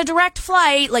 it wasn't a direct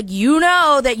flight. Like,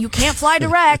 that you can't fly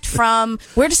direct from,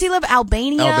 where does he live?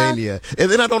 Albania. And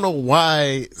then I don't know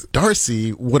why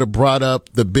Darcy would have brought up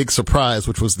the big surprise,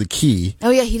 which was the key. Oh,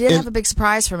 yeah, he did have a big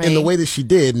surprise for me. In the way that she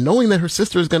did, knowing that her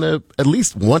sister is going to at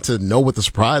least want to know what the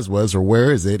surprise was or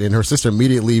where is it, and her sister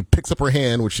immediately picks up her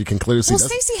hand, which she can clearly see. Well,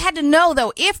 Stacey had to know,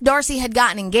 though, if Darcy had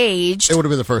gotten engaged. It would have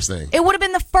been the first thing. It would have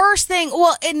been the first thing.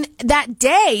 Well, in that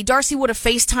day, Darcy would have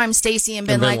FaceTimed Stacey and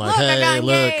been like, look, hey, I got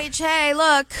engaged. Hey,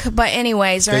 look. But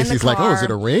anyways, they're in the car. Stacey's like, oh, is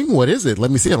it a ring? What is it?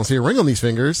 Let me see. I don't see a ring on these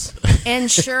fingers.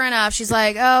 And sure enough, she's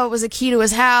like, oh, it was a key to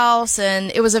his house.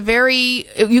 And it was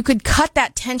you could cut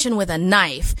that tension with a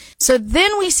knife. So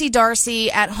then we see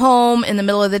Darcy at home in the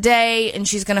middle of the day, and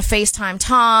she's going to FaceTime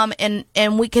Tom.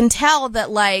 And we can tell that,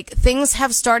 like, things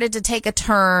have started to take a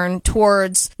turn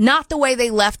towards not the way they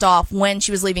left off when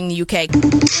she was leaving the UK.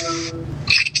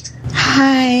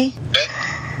 Hi.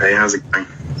 Hey, how's it going?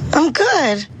 I'm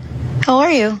good. How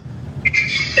are you?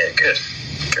 Yeah, good.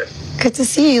 Good to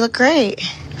see you. You look great.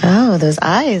 Oh, those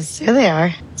eyes. There they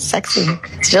are. Sexy.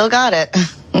 Still got it.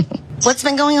 What's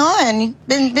been going on? You've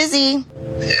been busy.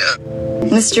 Yeah.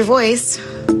 Missed your voice.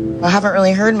 I haven't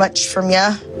really heard much from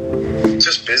you.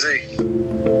 Just busy.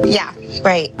 Yeah,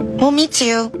 right. Well, me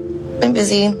too. Been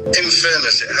busy. In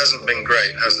fairness, it hasn't been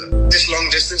great, has it? This long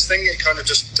distance thing, it kind of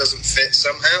just doesn't fit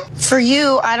somehow. For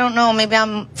you, I don't know. Maybe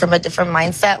I'm from a different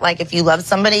mindset. Like, if you love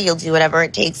somebody, you'll do whatever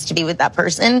it takes to be with that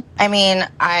person. I mean,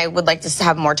 I would like to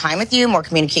have more time with you, more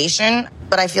communication,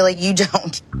 but I feel like you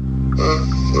don't.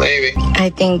 Maybe.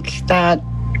 I think that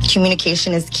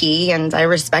communication is key, and I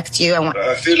respect you.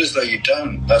 I feel as though you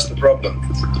don't. That's the problem.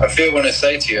 I feel when I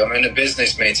say to you, I'm in a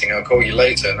business meeting, I'll call you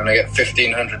later, and then I get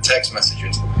 1,500 text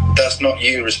messages. That's not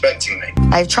you respecting me.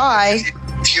 I've tried.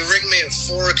 If you ring me at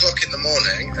 4 o'clock in the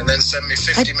morning and then send me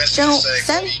 50 messages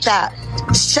saying... Don't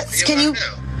send that. Can you...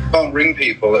 can't ring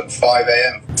people at 5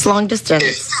 a.m. It's long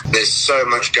distance. There's so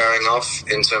much going off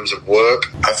in terms of work.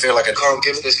 I feel like I can't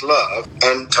give this love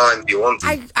and time you want.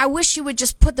 I wish you would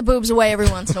just put the boobs away every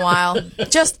once in a while.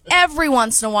 Just every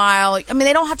once in a while. I mean,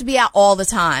 they don't have to be out all the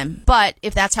time. But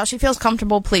if that's how she feels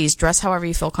comfortable, please dress however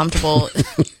you feel comfortable.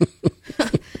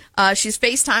 She's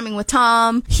FaceTiming with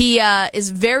Tom. He is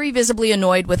very visibly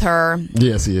annoyed with her.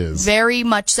 Yes, he is. Very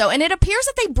much so. And it appears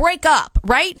that they break up,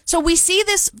 right? So we see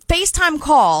this FaceTime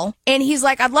call, and he's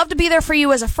like, I'd love to be there for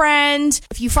you as a friend.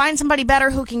 If you find somebody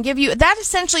better who can give you... That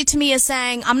essentially to me is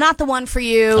saying, I'm not the one for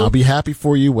you. I'll be happy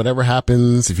for you, whatever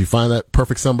happens. If you find that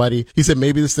perfect somebody. He said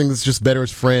maybe this thing is just better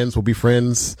as friends. We'll be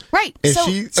friends. Right. And so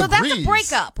she that's agrees. a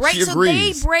breakup, right? She so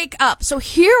agrees. they break up. So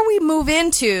here we move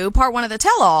into part one of the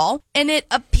tell-all, and it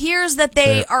appears that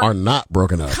they are not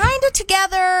broken up, kind of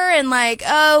together, and like,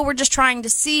 oh, we're just trying to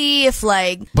see if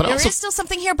like there is still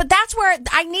something here. But that's where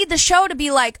I need the show to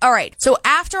be like, all right, so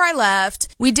after I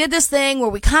left, we did this thing where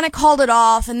we kind of called it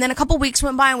off, and then a couple weeks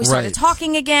went by and we started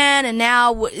talking again, and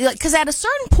now, because at a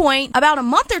certain point about a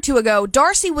month or two ago,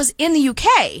 Darcy was in the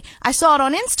UK. I saw it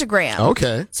on Instagram.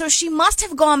 Okay. So she must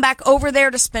have gone back over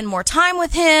there to spend more time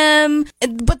with him,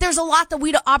 but there's a lot that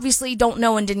we obviously don't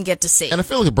know and didn't get to see. And I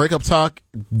feel like the breakup talk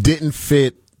didn't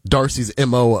fit Darcy's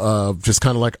MO of just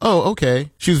kind of like, oh,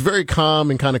 okay. She was very calm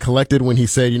and kind of collected when he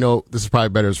said, this is probably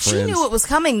better as friends. She knew it was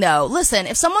coming, though. Listen,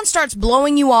 if someone starts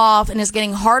blowing you off and is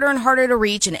getting harder and harder to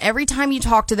reach, and every time you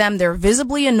talk to them, they're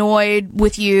visibly annoyed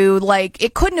with you, like,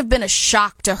 it couldn't have been a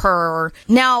shock to her.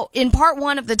 Now, in part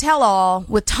one of the tell-all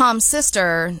with Tom's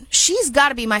sister, she's got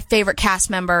to be my favorite cast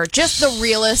member. Just the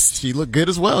realest. She looked good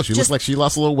as well. She looked like she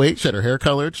lost a little weight. She had her hair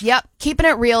colored. Yep. Keeping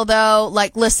it real, though.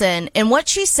 Like, listen, and what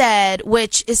she said,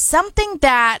 which is something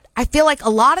that I feel like a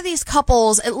lot of these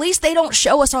couples, at least they don't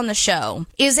show us on the show,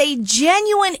 is a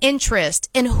genuine interest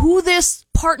in who this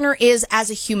partner is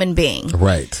as a human being.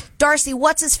 Right. Darcy,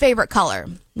 what's his favorite color?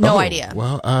 No idea.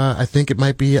 Well, I think it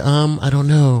might be, I don't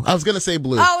know. I was going to say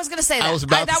blue. Oh, I was going to say that. I was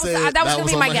about to say that was going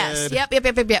to be my guess. Yep.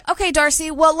 Okay,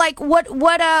 Darcy. Well, like, what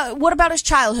about his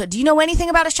childhood? Do you know anything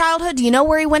about his childhood? Do you know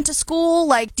where he went to school?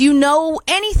 Like, do you know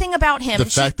anything about him? The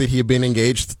fact that he had been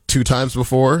engaged 2 times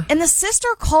before. And the sister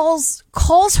calls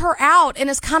her out and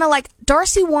is kind of like,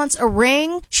 Darcy wants a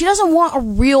ring. She doesn't want a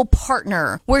real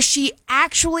partner where she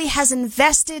actually has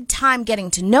invested time getting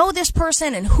to know this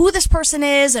person and who this person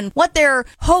is and what their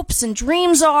hopes and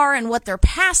dreams are and what their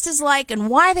past is like and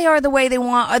why they are the way they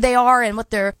are and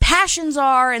what their passions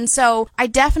are. And so I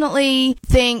definitely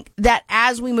think that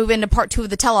as we move into part 2 of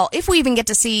the tell-all, if we even get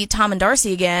to see Tom and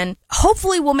Darcy again,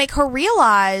 hopefully we'll make her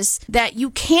realize that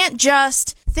you can't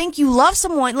just think you love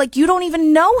someone like you don't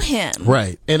even know him.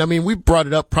 Right. And I mean, we brought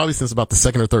it up probably since about the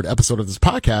 2nd or 3rd episode of this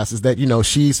podcast, is that, you know,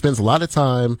 she spends a lot of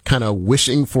time kind of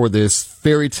wishing for this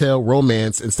fairy tale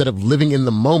romance instead of living in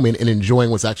the moment and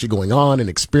enjoying what's actually going on and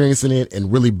experiencing it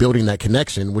and really building that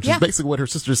connection, which is basically what her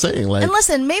sister's saying. Like, and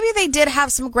listen, maybe they did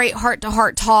have some great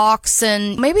heart-to-heart talks,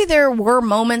 and maybe there were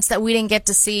moments that we didn't get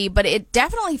to see, but it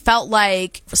definitely felt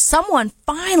like someone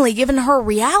finally giving her a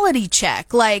reality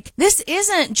check. Like, this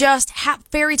isn't just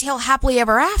fairy tale happily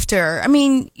ever after. I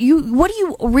mean, what do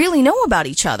you really know about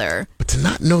each other? But to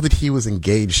not know that he was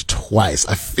engaged twice,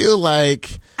 I feel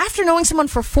like... After knowing someone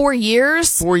for 4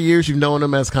 years... 4 years, you've known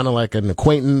them as kind of like an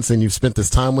acquaintance, and you've spent this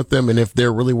time with them, and if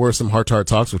there really were some heart-to-heart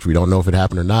talks, which we don't know if it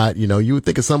happened or not, you know, you would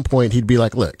think at some point he'd be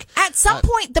like, look... At some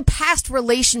point, the past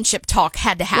relationship talk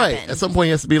had to happen. Right. At some point,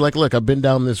 he has to be like, look, I've been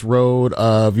down this road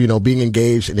of, you know, being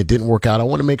engaged, and it didn't work out. I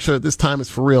want to make sure that this time is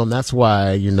for real, and that's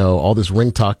why, you know, all this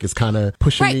ring talk is kind of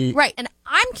pushing me... Right. And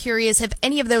I'm curious if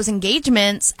any of those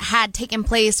engagements had taken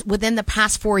place within the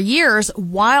past 4 years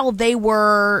while they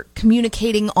were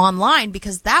communicating online,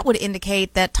 because that would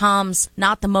indicate that Tom's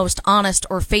not the most honest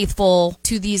or faithful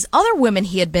to these other women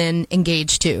he had been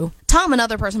engaged to. Tom,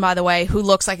 another person, by the way, who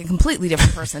looks like a completely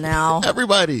different person now.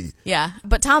 Everybody. Yeah,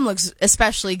 but Tom looks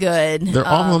especially good. They're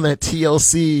all on that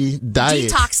TLC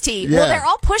diet. Detox tea. Yeah. Well, they're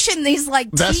all pushing these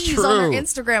like That's teas true. on their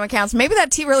Instagram accounts. Maybe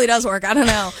that tea really does work. I don't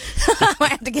know. I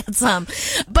might have to get some.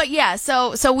 But yeah,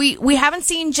 so we haven't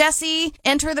seen Jesse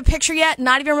enter the picture yet.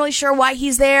 Not even really sure why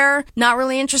he's there. Not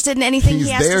really interested in anything he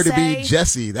has to say. He's there to be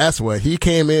Jesse. That's what. He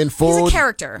came in full. He's a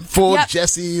character. Full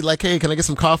Jesse, like, hey, can I get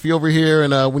some coffee over here?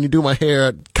 And when you do my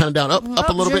hair, kind of down, up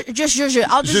a little bit. Just zhuzh.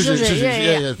 I'll just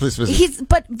zhuzh. Yeah, please. He's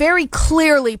but very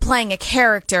clearly playing a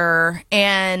character,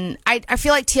 and I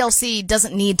feel like TLC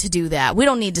doesn't need to do that. We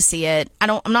don't need to see it.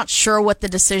 I'm not sure what the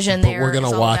decision there is. But we're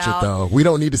gonna watch it though. We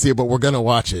don't need to see it, but we're gonna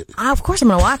watch it. Of course, I'm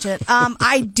gonna watch it.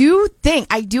 I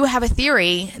do have a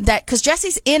theory that because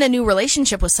Jesse's in a new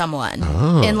relationship with someone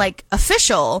and like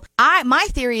official. My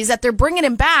theory is that they're bringing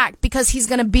him back because he's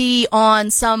gonna be on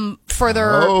some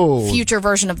further future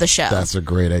version of the show. That's a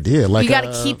great idea. Like, you got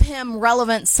to keep him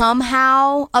relevant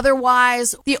somehow.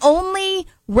 Otherwise, the only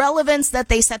relevance that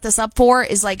they set this up for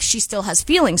is like she still has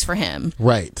feelings for him.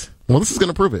 Right. Well, this is going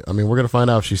to prove it. I mean, we're going to find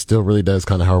out if she still really does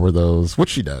kind of harbor those, what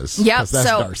she does. Yep. That's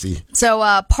Darcy. So,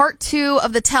 part 2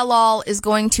 of the tell-all is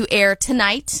going to air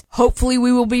tonight. Hopefully,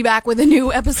 we will be back with a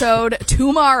new episode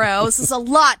tomorrow. This is a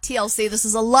lot, TLC. This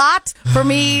is a lot for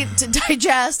me to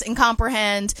digest and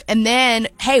comprehend. And then,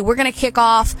 hey, we're going to kick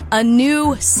off a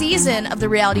new season of the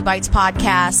Reality Bites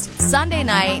podcast Sunday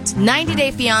night, 90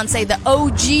 Day Fiance, the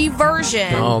OG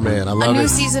version. Oh, man, I love it. A new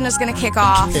season is going to kick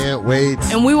off. Can't wait.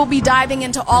 And we will be diving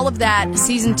into all of that,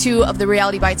 season 2 of the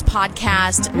Reality Bites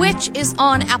podcast, which is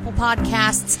on Apple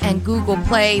Podcasts and Google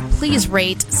Play. Please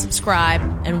rate, subscribe,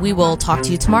 and we will talk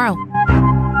to you tomorrow.